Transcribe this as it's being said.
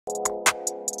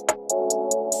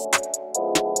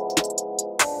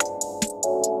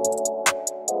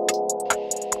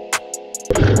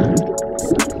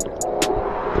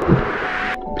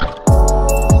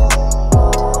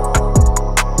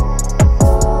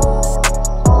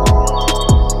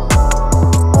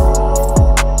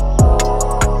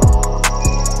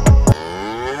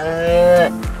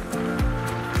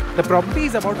property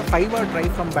is about a 5-hour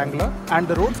drive from Bangalore, and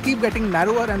the roads keep getting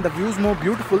narrower and the views more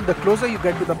beautiful the closer you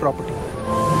get to the property.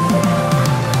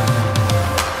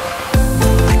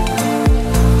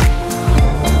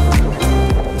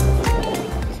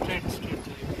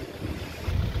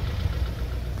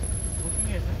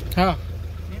 हाँ,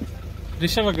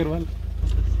 Rishabh Agarwal.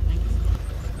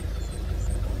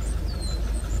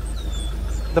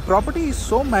 The property is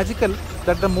so magical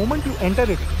that the moment you enter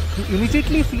it, you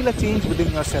immediately feel a change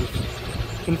within yourself.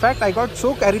 In fact, I got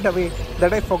so carried away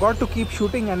that I forgot to keep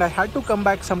shooting and I had to come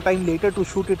back sometime later to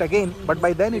shoot it again, but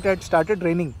by then it had started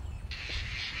raining.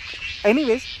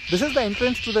 Anyways, this is the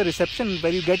entrance to the reception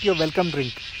where you get your welcome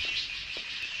drink.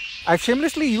 I've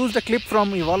shamelessly used a clip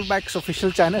from Evolveback's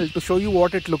official channel to show you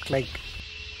what it looked like.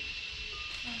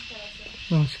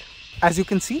 As you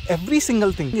can see, every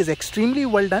single thing is extremely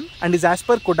well done and is as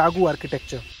per Kodagu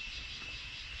architecture.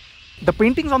 The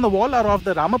paintings on the wall are of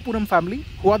the Ramapuram family,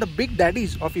 who are the big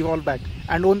daddies of Evolveback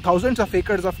and own thousands of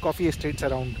acres of coffee estates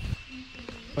around.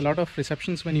 A lot of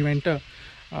receptions when you enter,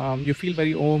 you feel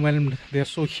very overwhelmed. They are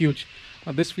so huge.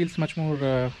 This feels much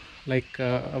more like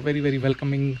a very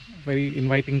welcoming, very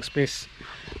inviting space,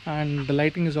 and the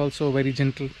lighting is also very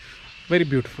gentle, very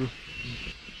beautiful.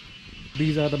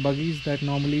 These are the buggies that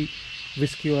normally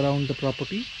whisk you around the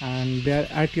property, and they are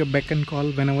at your beck and call.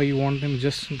 Whenever you want them,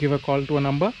 just give a call to a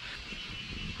number.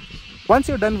 Once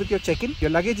you're done with your check-in, your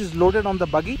luggage is loaded on the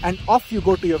buggy and off you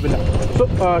go to your villa. So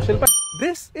Shilpa,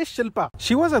 this is Shilpa.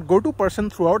 She was our go-to person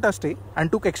throughout our stay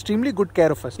and took extremely good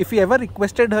care of us. If we ever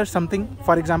requested her something,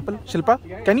 for example, Shilpa,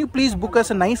 can you please book us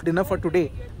a nice dinner for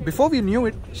today? Before we knew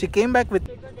it, she came back with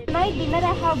tonight dinner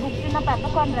I have booked in a Back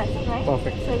Coorg restaurant.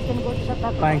 Perfect. So you can go to the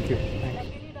Back Coorg. Thank you.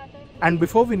 And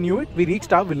before we knew it, we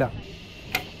reached our villa.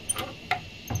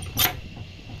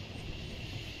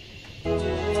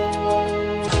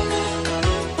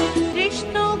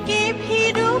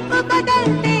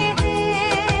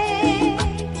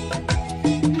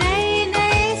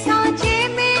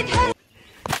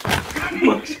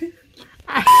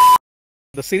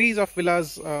 The series of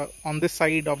villas on this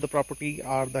side of the property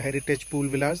are the heritage pool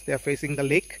villas. They are facing the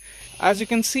lake. As you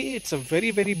can see, it's a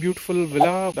very beautiful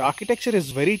villa. The architecture is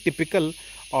very typical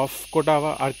of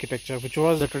Kodava architecture, which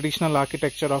was the traditional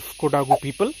architecture of Kodagu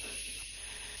people.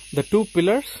 The two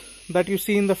pillars that you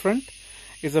see in the front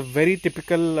is a very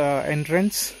typical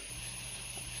entrance.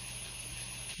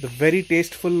 The very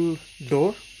tasteful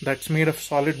door that's made of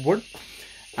solid wood.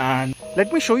 And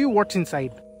let me show you what's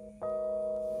inside.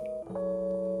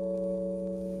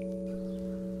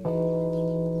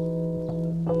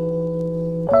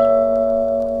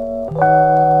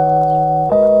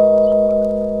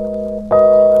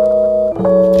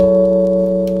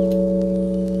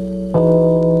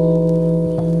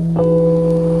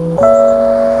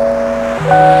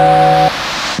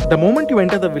 The moment you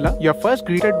enter the villa, you are first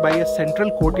greeted by a central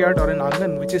courtyard or an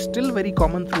angan, which is still very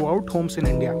common throughout homes in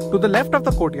India. To the left of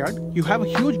the courtyard, you have a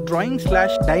huge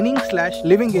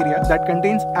drawing/dining/living area that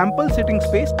contains ample sitting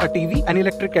space, a TV, an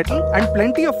electric kettle, and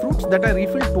plenty of fruits that are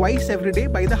refilled twice every day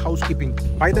by the housekeeping.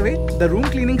 By the way, the room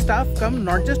cleaning staff come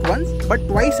not just once, but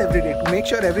twice every day to make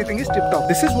sure everything is tip-top.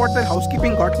 This is what their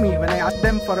housekeeping got me when I asked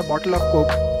them for a bottle of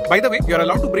Coke. By the way, you are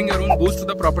allowed to bring your own booze to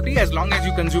the property as long as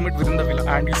you consume it within the villa.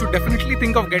 And you should definitely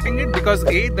think of getting it because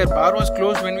A, their bar was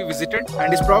closed when we visited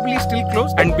and is probably still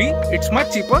closed, and B, it's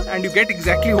much cheaper and you get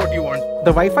exactly what you want.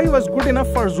 The Wi-Fi was good enough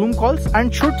for Zoom calls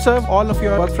and should serve all of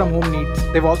your work from home needs.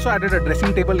 They've also added a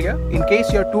dressing table here in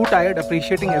case you're too tired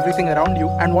appreciating everything around you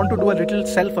and want to do a little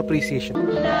self-appreciation.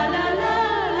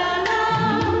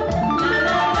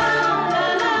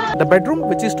 The bedroom,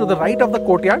 which is to the right of the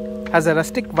courtyard, has a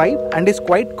rustic vibe and is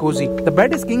quite cozy. The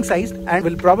bed is king-sized and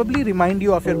will probably remind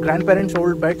you of your grandparents'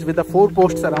 old beds with the 4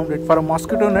 posts around it for a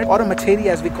mosquito net or a machheri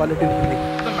as we call it in Hindi.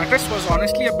 The mattress was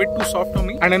honestly a bit too soft for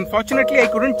me, and unfortunately I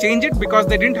couldn't change it because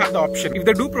they didn't have the option. If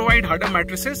they do provide harder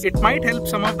mattresses, it might help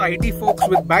some of the IT folks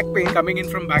with back pain coming in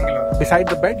from Bangalore. Beside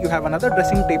the bed, you have another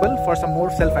dressing table for some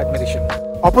more self-admiration.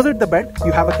 Opposite the bed,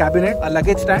 you have a cabinet, a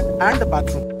luggage stand, and the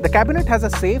bathroom. The cabinet has a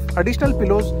safe, additional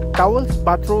pillows, towels,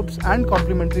 bathrobes, and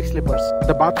complimentary slippers.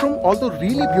 The bathroom, although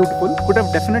really beautiful, could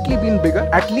have definitely been bigger,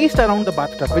 at least around the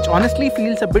bathtub, which honestly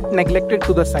feels a bit neglected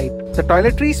to the side. The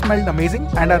toiletries smelled amazing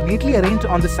and are neatly arranged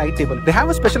on the side table. They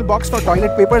have a special box for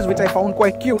toilet papers, which I found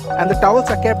quite cute, and the towels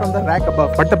are kept on the rack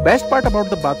above. But the best part about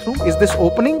the bathroom is this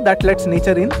opening that lets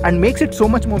nature in and makes it so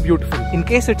much more beautiful. In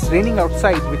case it's raining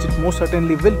outside, which it most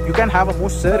certainly will, you can have a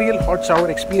most surreal hot shower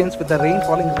experience with the rain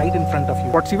falling right in front of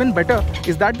you. What's even better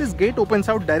is that this gate opens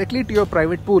out directly to your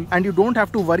private pool and you don't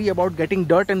have to worry about getting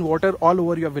dirt and water all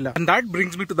over your villa. And that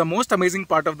brings me to the most amazing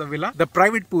part of the villa, the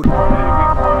private pool.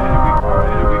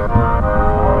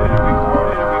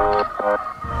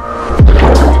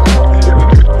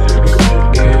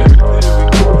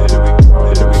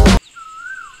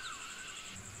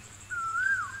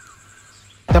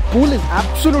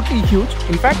 absolutely huge.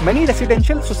 In fact, many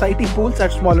residential society pools are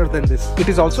smaller than this. It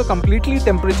is also completely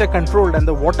temperature controlled, and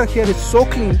the water here is so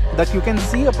clean that you can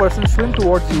see a person swim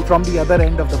towards you from the other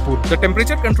end of the pool. The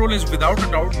temperature control is without a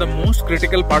doubt the most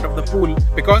critical part of the pool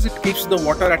because it keeps the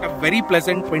water at a very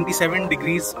pleasant 27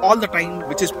 degrees all the time,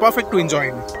 which is perfect to enjoy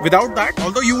in. Without that,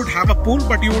 although you would have a pool,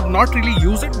 but you would not really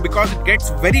use it because it gets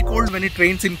very cold when it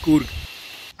rains in Coorg.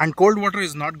 And cold water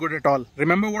is not good at all.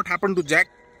 Remember what happened to Jack?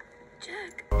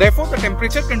 Therefore, the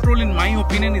temperature control in my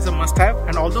opinion is a must-have,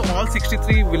 and although all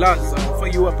 63 villas offer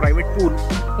you a private pool,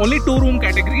 only 2-room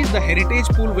categories, the Heritage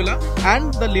Pool Villa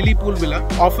and the Lily Pool Villa,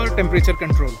 offer temperature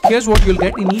control. Here's what you'll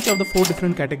get in each of the 4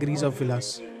 different categories of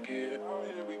villas.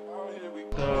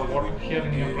 The water here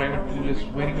in your private pool is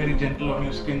very gentle on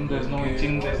your skin. There's no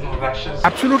itching, there's no rashes.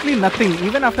 Absolutely nothing,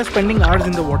 even after spending hours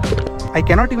in the water. I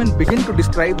cannot even begin to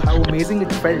describe how amazing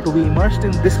it felt to be immersed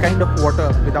in this kind of water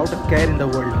without a care in the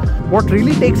world. What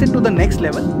really takes it to the next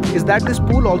level is that this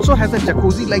pool also has a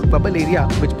jacuzzi-like bubble area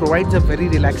which provides a very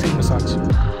relaxing massage.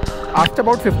 After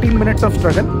about 15 minutes of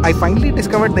struggle, I finally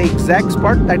discovered the exact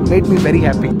spot that made me very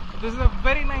happy. This is a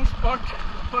very nice spot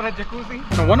for a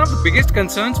jacuzzi. Now, one of the biggest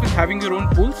concerns with having your own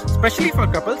pools, especially for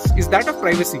couples, is that of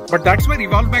privacy. But that's where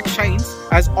Evolveback shines,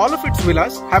 as all of its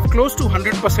villas have close to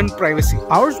 100% privacy.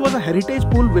 Ours was a heritage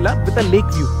pool villa with a lake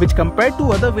view, which compared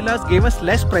to other villas gave us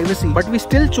less privacy, but we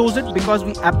still chose it because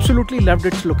we absolutely loved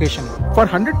its location. For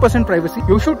 100% privacy,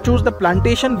 you should choose the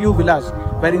plantation view villas,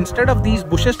 where instead of these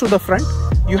bushes to the front,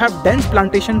 you have dense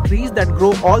plantation trees that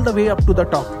grow all the way up to the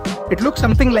top. It looks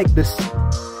something like this.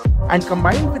 And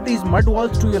combined with these mud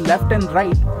walls to your left and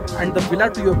right and the villa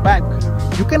to your back,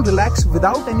 you can relax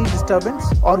without any disturbance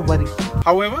or worry.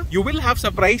 However, you will have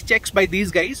surprise checks by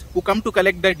these guys who come to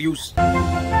collect their dues.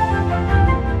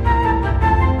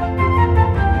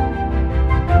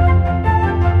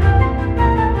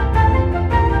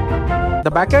 The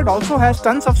backyard also has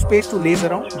tons of space to laze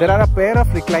around. There are a pair of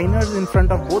recliners in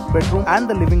front of both bedroom and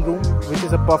the living room, which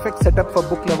is a perfect setup for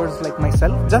book lovers like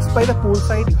myself. Just by the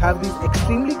poolside, you have these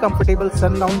extremely comfortable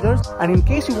sun loungers, and in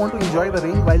case you want to enjoy the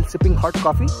rain while sipping hot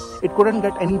coffee, it couldn't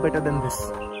get any better than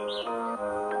this.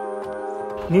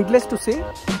 Needless to say,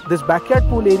 this backyard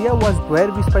pool area was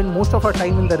where we spent most of our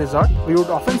time in the resort. We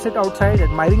would often sit outside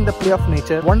admiring the play of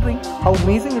nature, wondering how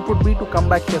amazing it would be to come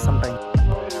back here sometime.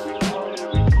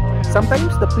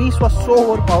 Sometimes the peace was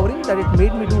so overpowering that it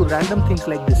made me do random things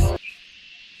like this.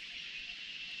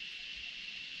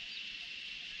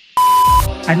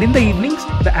 And in the evenings,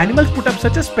 the animals put up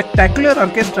such a spectacular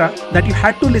orchestra that you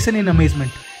had to listen in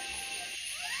amazement.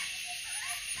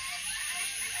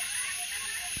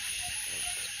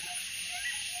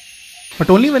 But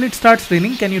only when it starts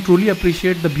raining can you truly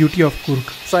appreciate the beauty of Coorg.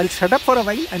 So I'll shut up for a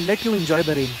while and let you enjoy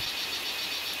the rain.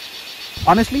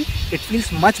 Honestly, it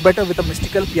feels much better with a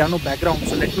mystical piano background,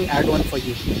 so let me add one for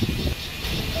you.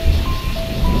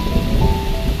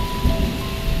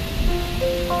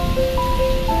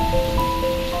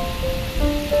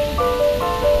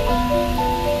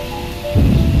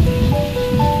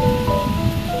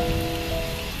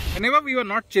 Whenever we were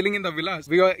not chilling in the villas,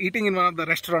 we were eating in one of the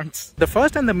restaurants. The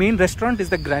first and the main restaurant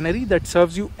is the Granary that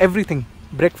serves you everything: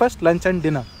 breakfast, lunch and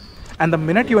dinner. And the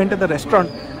minute you enter the restaurant,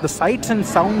 the sights and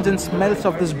sounds and smells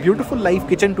of this beautiful live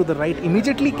kitchen to the right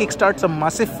immediately kickstarts a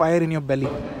massive fire in your belly.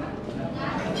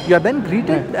 You are then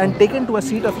greeted and taken to a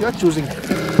seat of your choosing.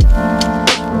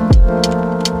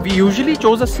 We usually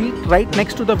chose a seat right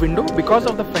next to the window because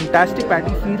of the fantastic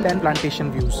paddy field and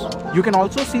plantation views. You can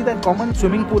also see the common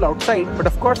swimming pool outside, but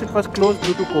of course it was closed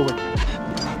due to COVID.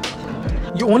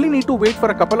 You only need to wait for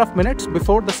a couple of minutes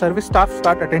before the service staff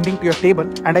start attending to your table,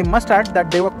 and I must add that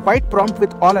they were quite prompt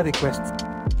with all our requests.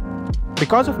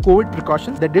 Because of COVID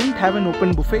precautions, they didn't have an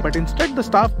open buffet, but instead the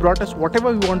staff brought us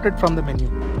whatever we wanted from the menu.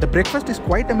 The breakfast is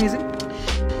quite amazing,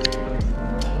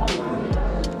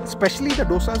 especially the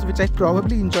dosas, which I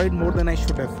probably enjoyed more than I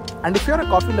should have. And if you're a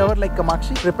coffee lover like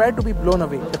Kamakshi, prepare to be blown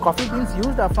away. The coffee beans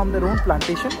used are from their own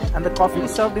plantation, and the coffee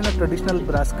is served in a traditional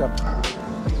brass cup.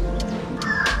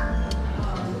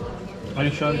 Are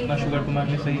you sure itna sugar to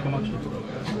magne sahi Kamakshi?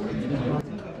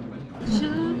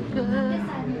 Sugar.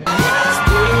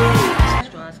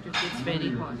 To ask if it's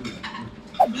very hot.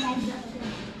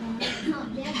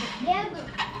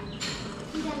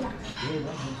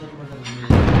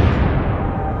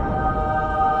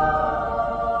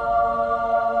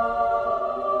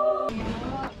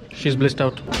 She's blissed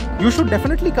out. You should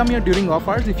definitely come here during off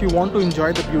hours if you want to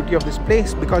enjoy the beauty of this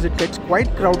place, because it gets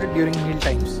quite crowded during meal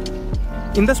times.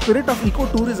 In the spirit of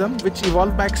eco-tourism, which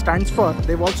Evolveback stands for,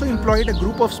 they've also employed a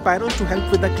group of sparrows to help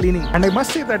with the cleaning. And I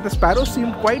must say that the sparrows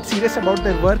seemed quite serious about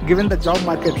their work given the job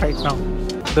market right now.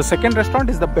 The second restaurant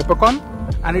is the Peppercorn,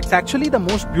 and it's actually the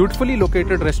most beautifully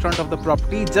located restaurant of the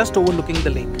property, just overlooking the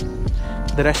lake.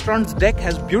 The restaurant's deck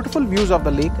has beautiful views of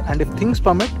the lake, and if things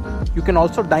permit, you can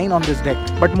also dine on this deck.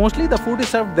 But mostly the food is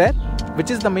served there, which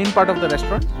is the main part of the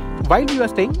restaurant. While we were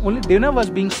staying, only dinner was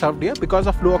being served here because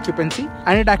of low occupancy,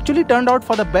 and it actually turned out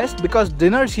for the best because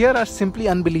dinners here are simply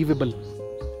unbelievable.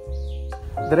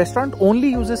 The restaurant only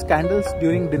uses candles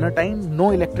during dinner time,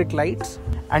 no electric lights,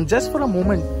 and just for a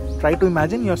moment, try to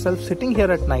imagine yourself sitting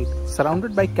here at night,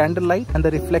 surrounded by candlelight and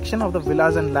the reflection of the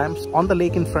villas and lamps on the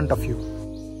lake in front of you.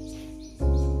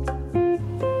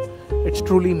 It's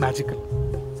truly magical.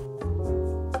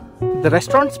 The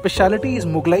restaurant's speciality is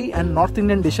Mughlai and North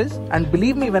Indian dishes, and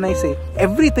believe me when I say,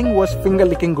 everything was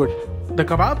finger-licking good. The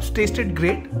kebabs tasted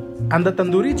great, and the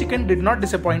tandoori chicken did not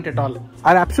disappoint at all.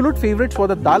 Our absolute favorites were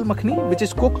the dal makhani, which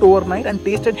is cooked overnight and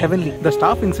tasted heavenly. The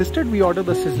staff insisted we order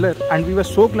the sizzler, and we were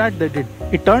so glad they did.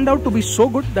 It turned out to be so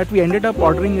good that we ended up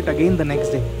ordering it again the next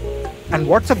day. And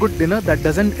what's a good dinner that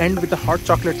doesn't end with a hot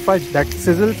chocolate fudge that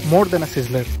sizzles more than a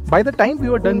sizzler? By the time we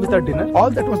were done with our dinner, all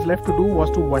that was left to do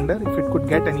was to wonder if it could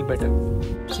get any better.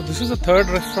 So this is the third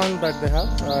restaurant that they have.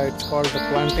 It's called the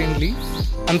Plantain Leaf.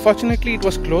 Unfortunately, it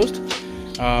was closed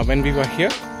when we were here,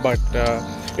 but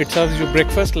it serves you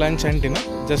breakfast, lunch and dinner,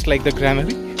 just like the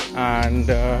granary. And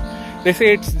they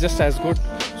say it's just as good.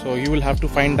 So you will have to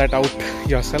find that out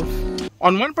yourself.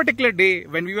 On one particular day,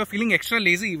 when we were feeling extra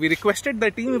lazy, we requested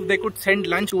the team if they could send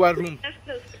lunch to our room.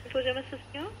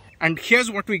 And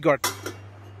here's what we got.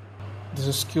 This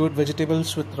is stewed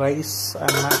vegetables with rice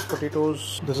and mashed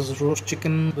potatoes. This is roast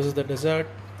chicken. This is the dessert.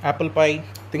 Apple pie.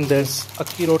 I think there's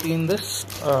akki roti in this.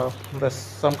 There's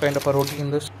some kind of a roti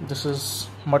in this. This is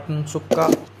mutton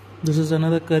sukka. This is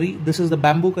another curry. This is the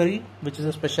bamboo curry, which is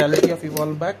a specialty of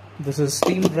Evolve Back. This is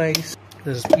steamed rice.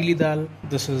 This is pili dal.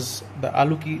 This is the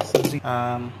aloo ki sabzi.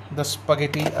 The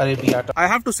spaghetti arrabbiata. I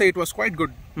have to say it was quite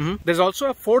good. There's also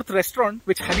a fourth restaurant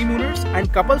which honeymooners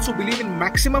and couples who believe in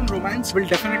maximum romance will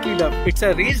definitely love. It's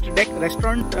a raised deck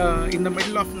restaurant in the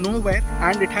middle of nowhere,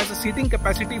 and it has a seating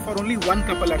capacity for only one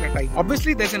couple at a time.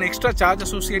 Obviously there's an extra charge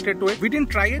associated to it. We didn't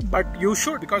try it, but you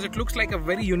should, because it looks like a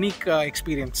very unique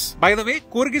experience. By the way,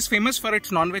 Coorg is famous for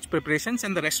its non-veg preparations,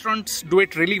 and the restaurants do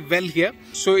it really well here.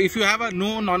 So if you have a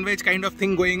no non-veg kind of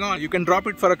thing going on, you can drop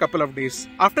it for a couple of days.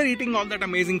 After eating all that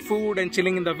amazing food and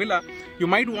chilling in the villa, you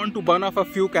might want to burn off a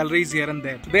few calories here and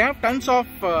there. They have tons of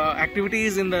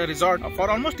activities in the resort for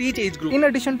almost each age group. In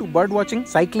addition to bird watching,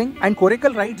 cycling and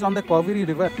coracle rides on the Kaveri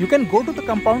river, you can go to the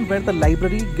compound where the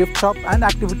library, gift shop and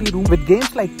activity room with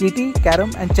games like TT,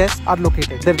 carom and chess are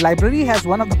located. The library has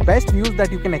one of the best views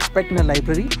that you can expect in a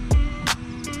library.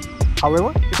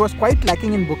 However, it was quite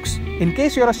lacking in books. In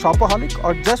case you're a shopaholic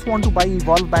or just want to buy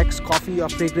Evolve Back's coffee or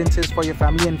fragrances for your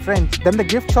family and friends, then the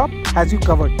gift shop has you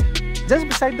covered. Just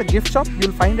beside the gift shop,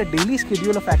 you'll find a daily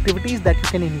schedule of activities that you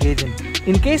can engage in.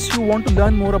 In case you want to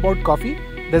learn more about coffee,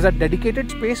 there's a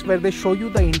dedicated space where they show you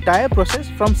the entire process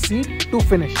from seed to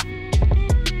finish.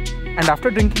 And after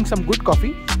drinking some good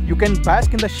coffee, you can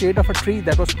bask in the shade of a tree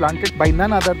that was planted by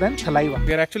none other than Thalaiva.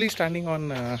 We are actually standing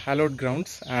on hallowed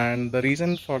grounds, and the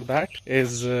reason for that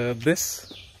is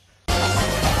this.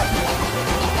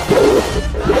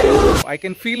 I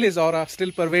can feel his aura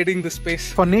still pervading the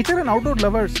space. For nature and outdoor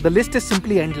lovers, the list is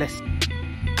simply endless.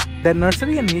 Their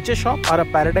nursery and nature shop are a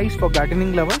paradise for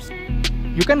gardening lovers.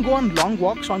 You can go on long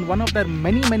walks on one of their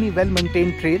many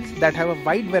well-maintained trails that have a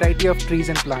wide variety of trees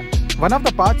and plants. One of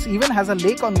the paths even has a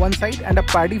lake on one side and a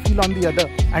paddy field on the other,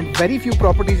 and very few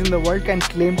properties in the world can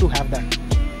claim to have that.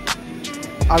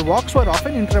 Our walks were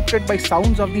often interrupted by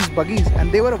sounds of these buggies,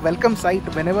 and they were a welcome sight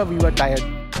whenever we were tired.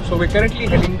 So we're currently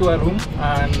heading to our room,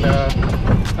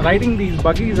 and riding these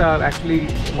buggies are actually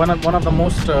one of the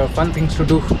most fun things to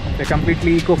do. They're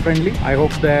completely eco-friendly. I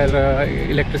hope their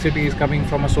electricity is coming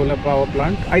from a solar power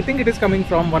plant. I think it is coming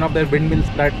from one of their windmills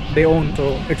that they own,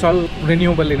 so it's all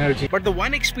renewable energy. But the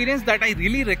one experience that I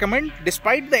really recommend,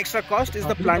 despite the extra cost, is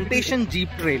the Plantation Jeep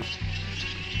Trail.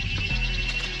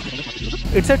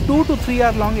 It's a 2 to 3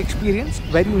 hour long experience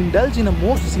where you indulge in a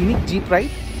most scenic jeep ride,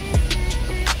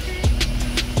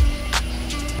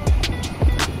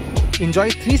 enjoy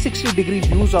 360-degree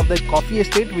views of the coffee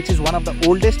estate, which is one of the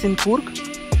oldest in Coorg,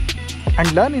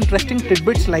 and learn interesting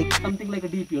tidbits like something like a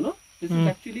deep, this is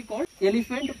actually called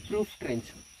elephant-proof trench.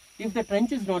 If the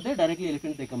trench is not there, directly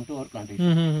elephants they come to our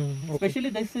plantation. Okay. Especially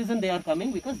this season they are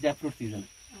coming because jackfruit season.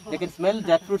 They can smell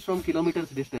jackfruits from kilometers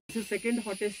distance. This is second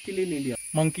hottest hill in India.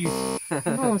 Monkeys.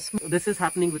 This is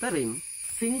happening with a rain.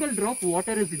 Single drop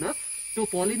water is enough to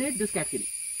pollinate this catkin.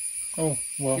 Oh,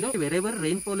 wow. You know, wherever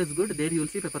rainfall is good, there you will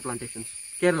see pepper plantations.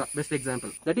 Kerala, best example.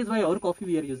 That is why our coffee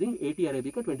we are using 80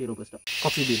 Arabica, 20 Robusta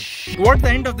coffee bean. Towards the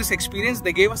end of this experience,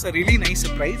 they gave us a really nice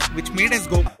surprise, which made us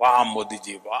go, wow, Modi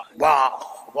ji, wow,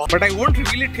 wow. But I won't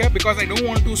reveal it here because I don't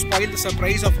want to spoil the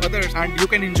surprise of others, and you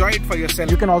can enjoy it for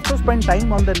yourself. You can also spend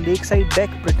time on the lakeside deck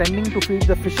pretending to feed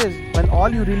the fishes when all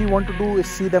you really want to do is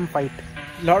see them fight.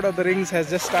 Lord of the Rings has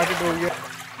just started over here.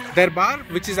 Their bar,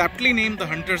 which is aptly named the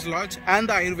Hunter's Lodge, and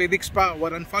the Ayurvedic Spa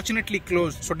were unfortunately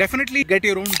closed, so definitely get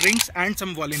your own drinks and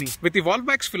some Volini. With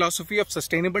Evolveback's philosophy of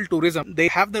sustainable tourism, they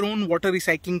have their own water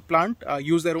recycling plant,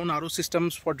 use their own RO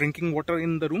systems for drinking water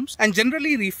in the rooms, and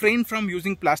generally refrain from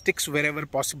using plastics wherever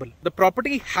possible. The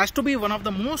property has to be one of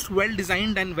the most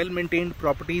well-designed and well-maintained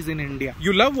properties in India.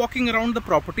 You love walking around the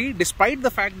property despite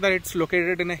the fact that it's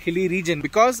located in a hilly region,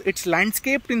 because it's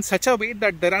landscaped in such a way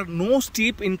that there are no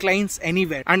steep inclines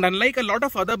anywhere. And unlike a lot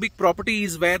of other big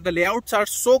properties where the layouts are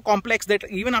so complex that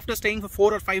even after staying for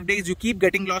 4 or 5 days you keep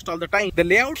getting lost all the time, the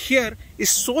layout here is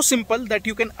so simple that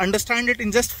you can understand it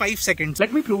in just 5 seconds.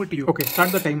 Let me prove it to you. Okay,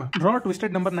 start the timer. Draw a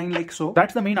twisted number 9 like so.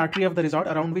 That's the main artery of the resort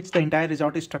around which the entire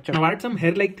resort is structured. Now add some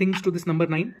hair-like things to this number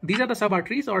 9. These are the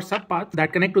sub-arteries or sub-paths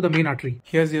that connect to the main artery.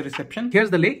 Here's your reception. Here's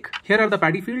the lake. Here are the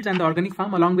paddy fields and the organic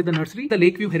farm along with the nursery. The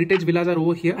Lakeview Heritage Villas are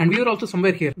over here, and we are also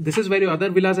somewhere here. This is where your other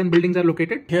villas and buildings are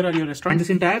located. Here are your restaurants. And this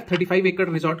entire 35-acre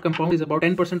resort compound is about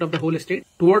 10% of the whole estate.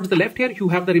 Towards the left here, you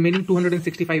have the remaining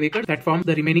 265 acres that form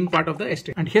the remaining part of the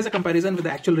estate. And here's a comparison with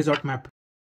the actual resort map.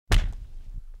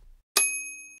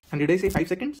 And did I say 5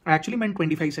 seconds? I actually meant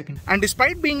 25 seconds. And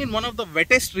despite being in one of the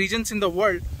wettest regions in the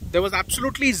world, there was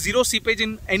absolutely zero seepage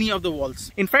in any of the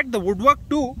walls. In fact, the woodwork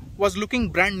too was looking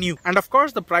brand new. And of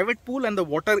course, the private pool and the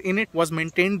water in it was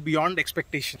maintained beyond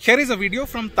expectation. Here is a video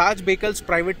from Taj Bakel's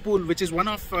private pool, which is one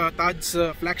of Taj's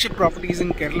flagship properties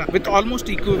in Kerala, with almost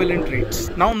equivalent rates.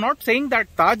 Now, I'm not saying that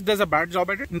Taj does a bad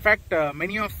job at it. In fact,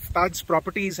 many of Taj's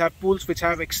properties have pools which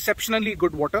have exceptionally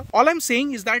good water. All I'm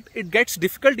saying is that it gets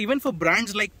difficult even for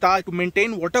brands like Taj to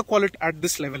maintain water quality at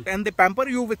this level. And they pamper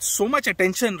you with so much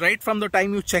attention right from the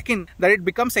time you check in that it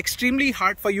becomes extremely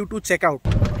hard for you to check out.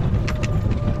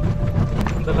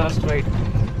 The last ride.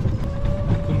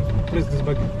 Please, this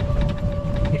buggy.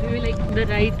 It will be like the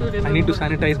ride to remember. I need to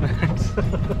sanitize my hands.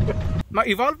 Now,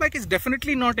 Evolveback is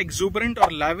definitely not exuberant or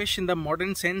lavish in the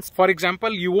modern sense. For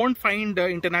example, you won't find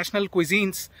international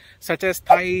cuisines such as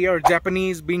Thai or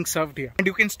Japanese being served here. And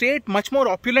you can stay at much more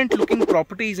opulent looking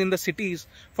properties in the cities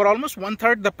for almost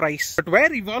 1/3 the price. But where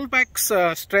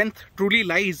Evolveback's strength truly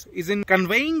lies is in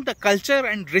conveying the culture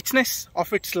and richness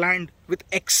of its land with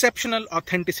exceptional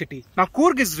authenticity. Now,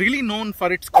 Coorg is really known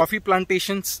for its coffee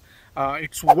plantations,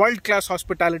 its world-class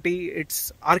hospitality,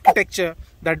 its architecture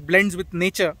that blends with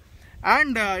nature,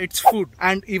 and its food.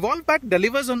 And Evolveback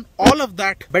delivers on all of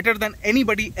that better than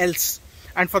anybody else.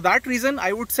 And for that reason,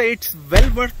 I would say it's well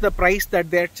worth the price that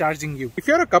they're charging you. If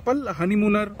you're a couple, a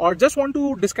honeymooner, or just want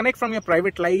to disconnect from your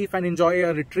private life and enjoy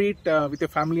a retreat with your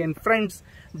family and friends,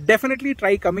 definitely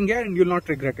try coming here and you'll not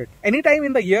regret it. Any time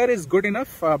in the year is good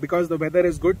enough because the weather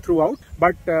is good throughout.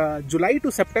 But July to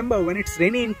September, when it's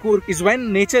rainy in Coorg, is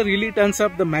when nature really turns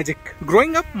up the magic.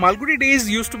 Growing up, Malgudi Days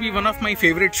used to be one of my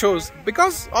favorite shows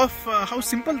because of how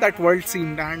simple that world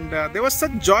seemed, and there was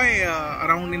such joy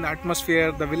around in the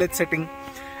atmosphere, the village setting.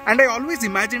 And I always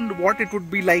imagined what it would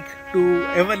be like to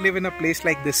ever live in a place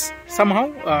like this.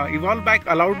 Somehow, Evolveback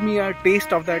allowed me a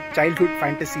taste of that childhood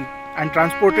fantasy and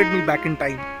transported me back in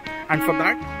time. And for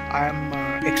that, I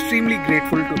am extremely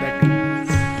grateful to that team.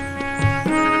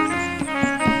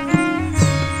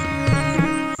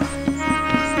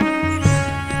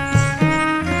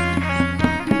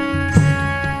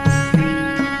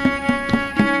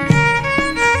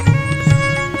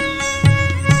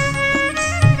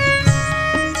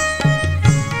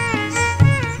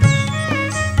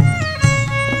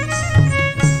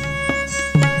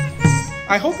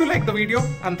 I hope you liked the video,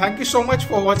 and thank you so much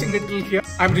for watching it till here.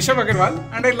 I'm Rishabh Agarwal,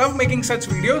 and I love making such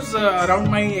videos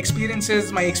around my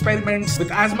experiences, my experiments,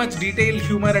 with as much detail,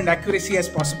 humor and accuracy as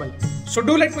possible. So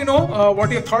do let me know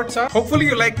what your thoughts are. Hopefully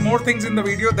you like more things in the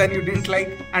video than you didn't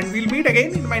like, and we'll meet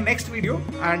again in my next video.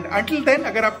 And until then,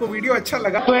 अगर आपको video अच्छा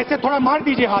लगा तो ऐसे थोड़ा मार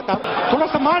दीजिए हाथ, आप थोड़ा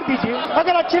सा मार दीजिए,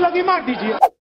 अगर अच्छी लगी मार दीजिए.